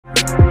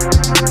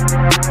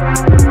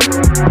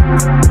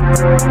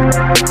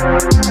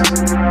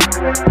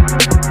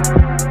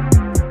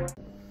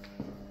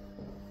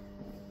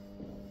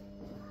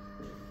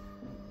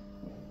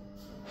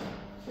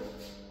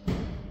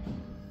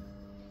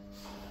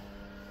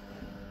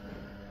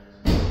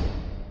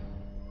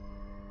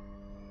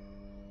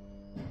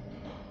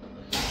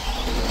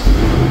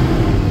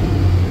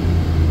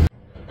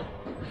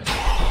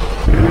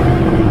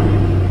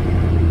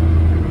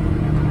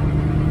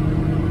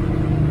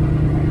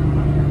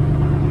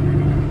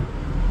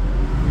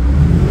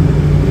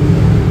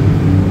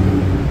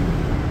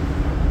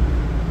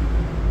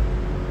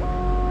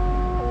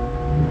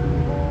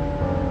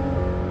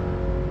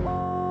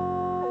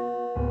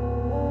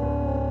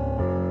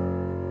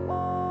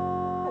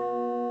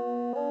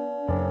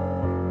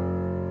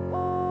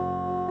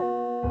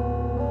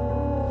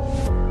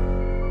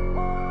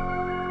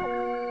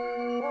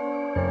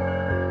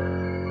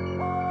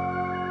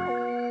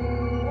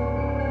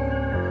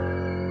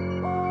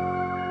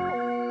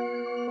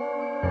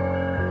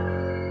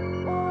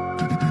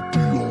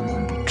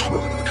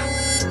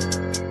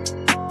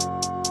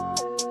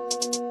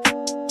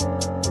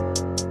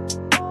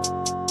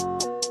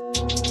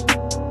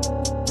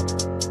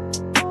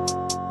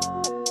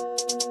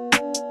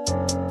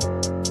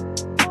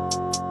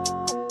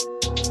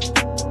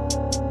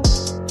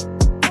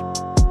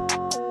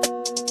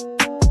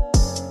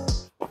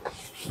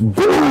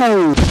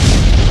Boom!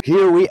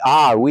 Here we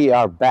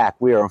are back.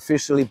 We are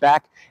officially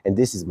back, and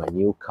this is my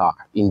new car.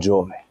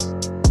 Enjoy.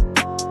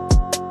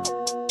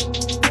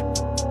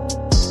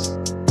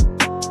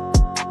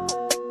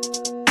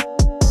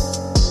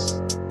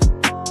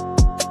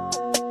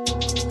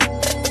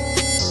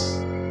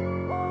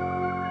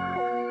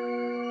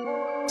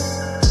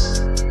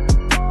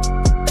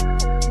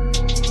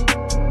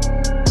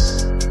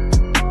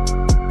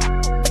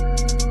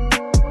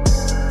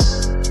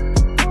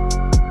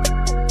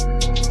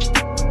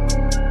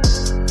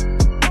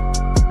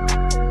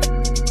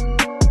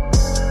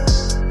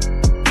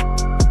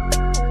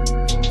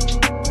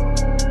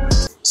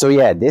 So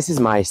yeah, this is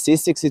my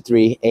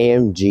C63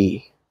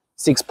 AMG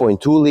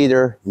 6.2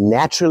 liter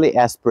naturally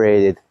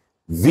aspirated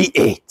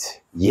V8.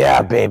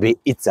 Yeah, baby,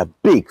 it's a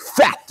big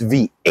fat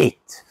V8.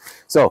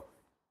 So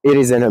it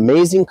is an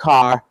amazing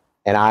car,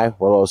 and I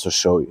will also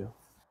show you.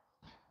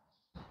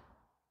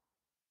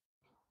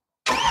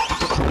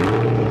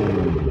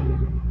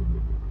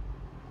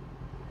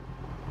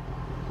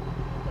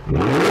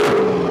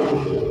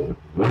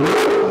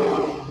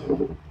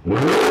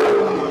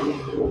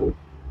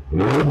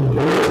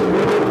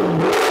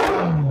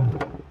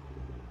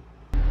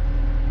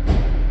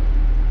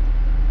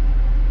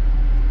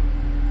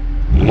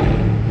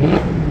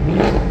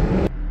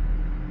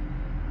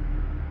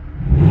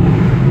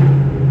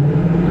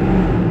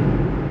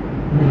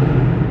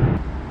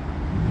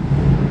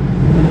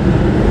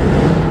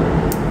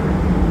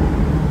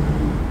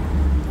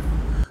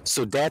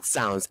 So that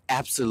sounds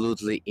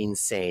absolutely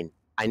insane.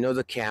 I know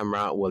the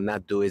camera will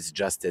not do its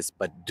justice,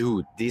 but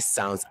dude, this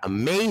sounds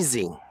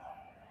amazing.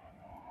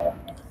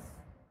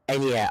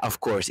 And yeah, of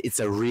course, it's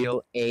a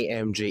real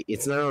AMG.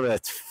 It's none of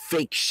that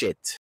fake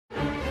shit.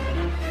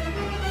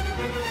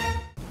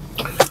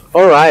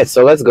 Alright,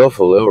 so let's go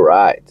for a little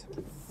ride.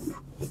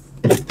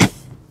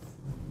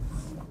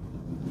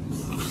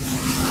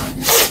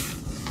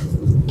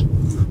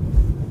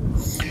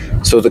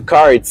 So the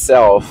car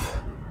itself,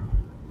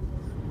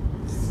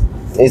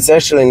 it's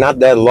actually not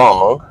that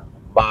long,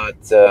 but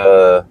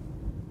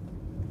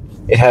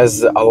it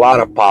has a lot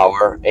of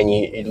power, and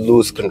you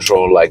lose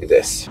control like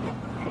this.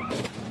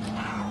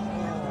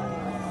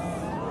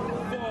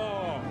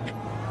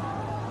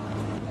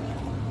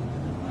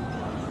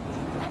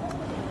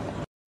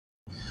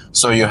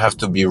 So you have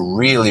to be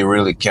really,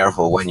 really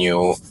careful when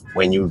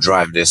you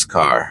drive this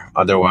car.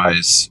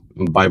 Otherwise,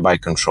 bye-bye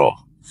control.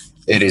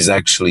 It is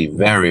actually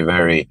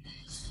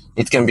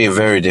it can be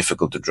very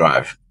difficult to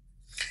drive.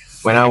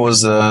 When I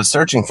was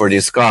searching for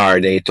this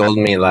car, they told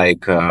me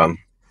like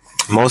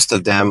most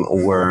of them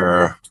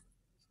were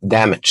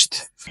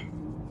damaged.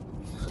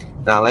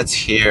 Now let's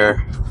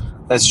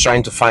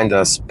try to find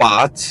a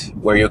spot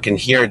where you can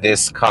hear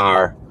this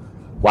car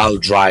while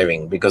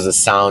driving, because the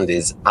sound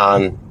is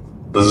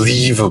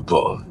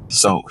unbelievable.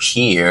 So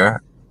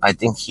here, I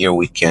think here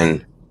we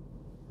can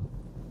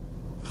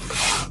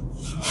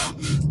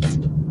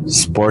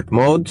sport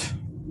mode,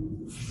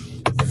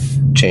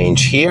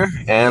 change here,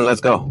 and let's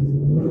go.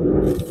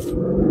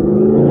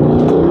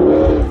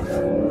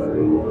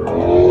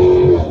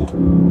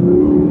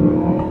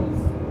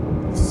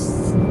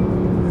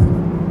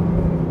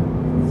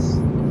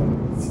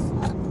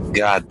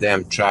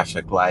 Goddamn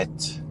traffic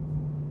light.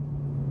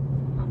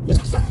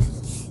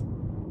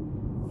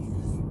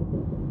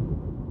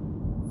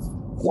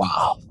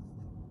 Wow.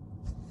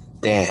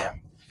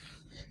 Damn.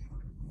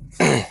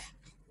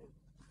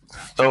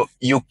 So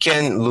you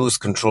can lose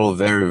control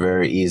very,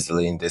 very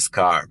easily in this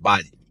car,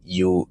 but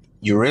you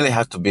really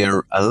have to be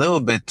a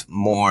little bit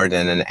more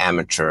than an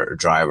amateur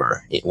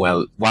driver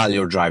while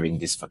you're driving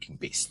this fucking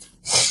beast.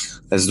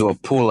 Let's do a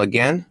pull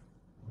again.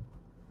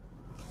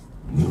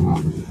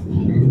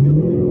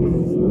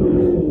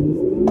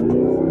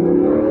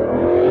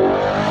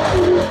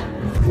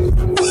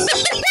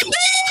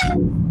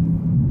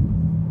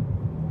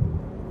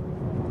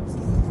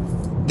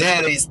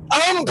 That is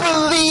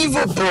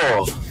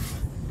unbelievable.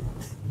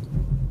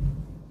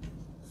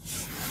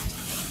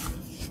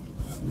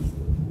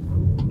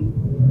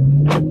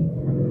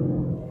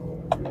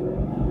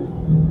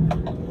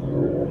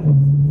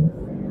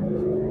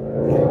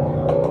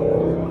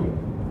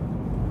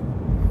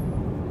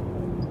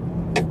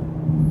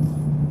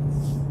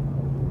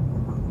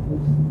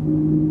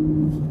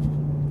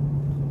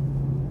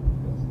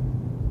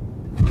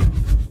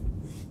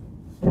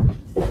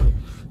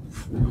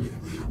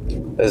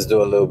 Let's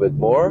do a little bit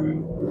more.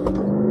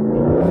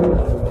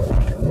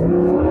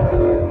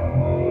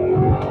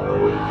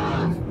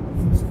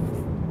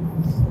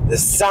 The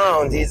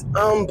sound is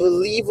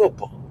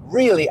unbelievable,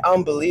 really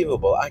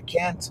unbelievable. I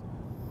can't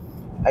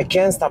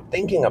stop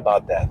thinking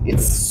about that.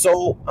 It's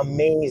so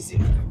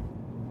amazing.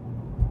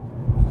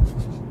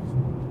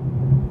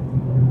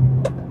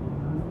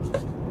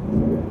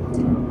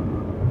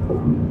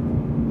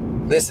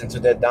 Listen to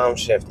that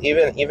downshift.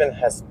 Even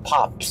has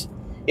pops.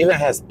 Even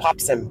has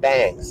pops and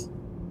bangs.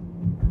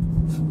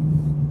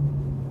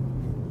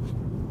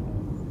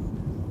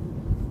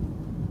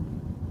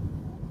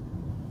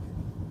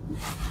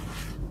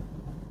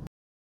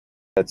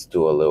 Let's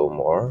do a little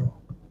more.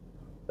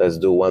 Let's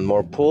do one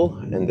more pull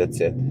and that's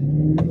it.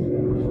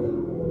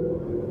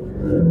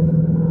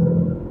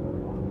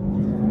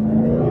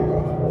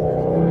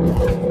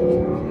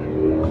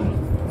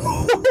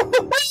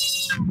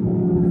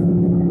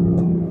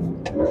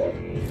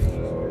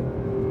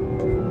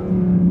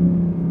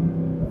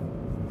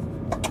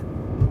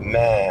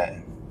 Man.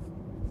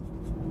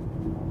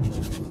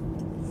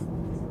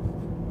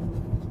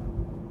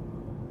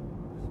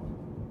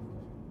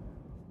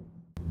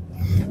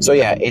 So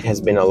yeah, it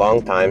has been a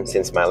long time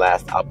since my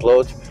last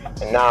upload,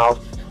 and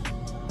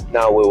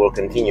now we will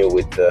continue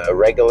with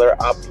regular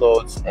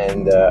uploads,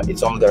 and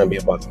it's all gonna be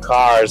about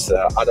cars,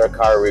 other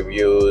car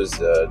reviews,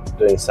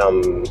 doing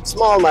some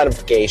small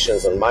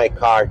modifications on my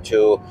car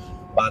too,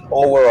 but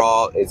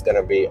overall it's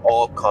gonna be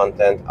all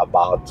content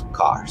about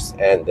cars,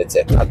 and that's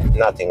it,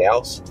 nothing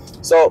else.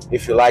 So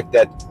if you like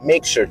that,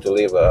 make sure to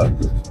leave a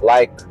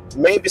like,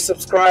 maybe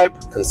subscribe,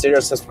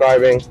 consider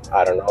subscribing,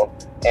 I don't know,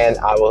 and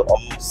I will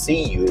all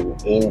see you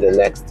in the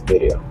next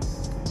video.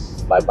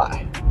 Bye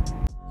bye.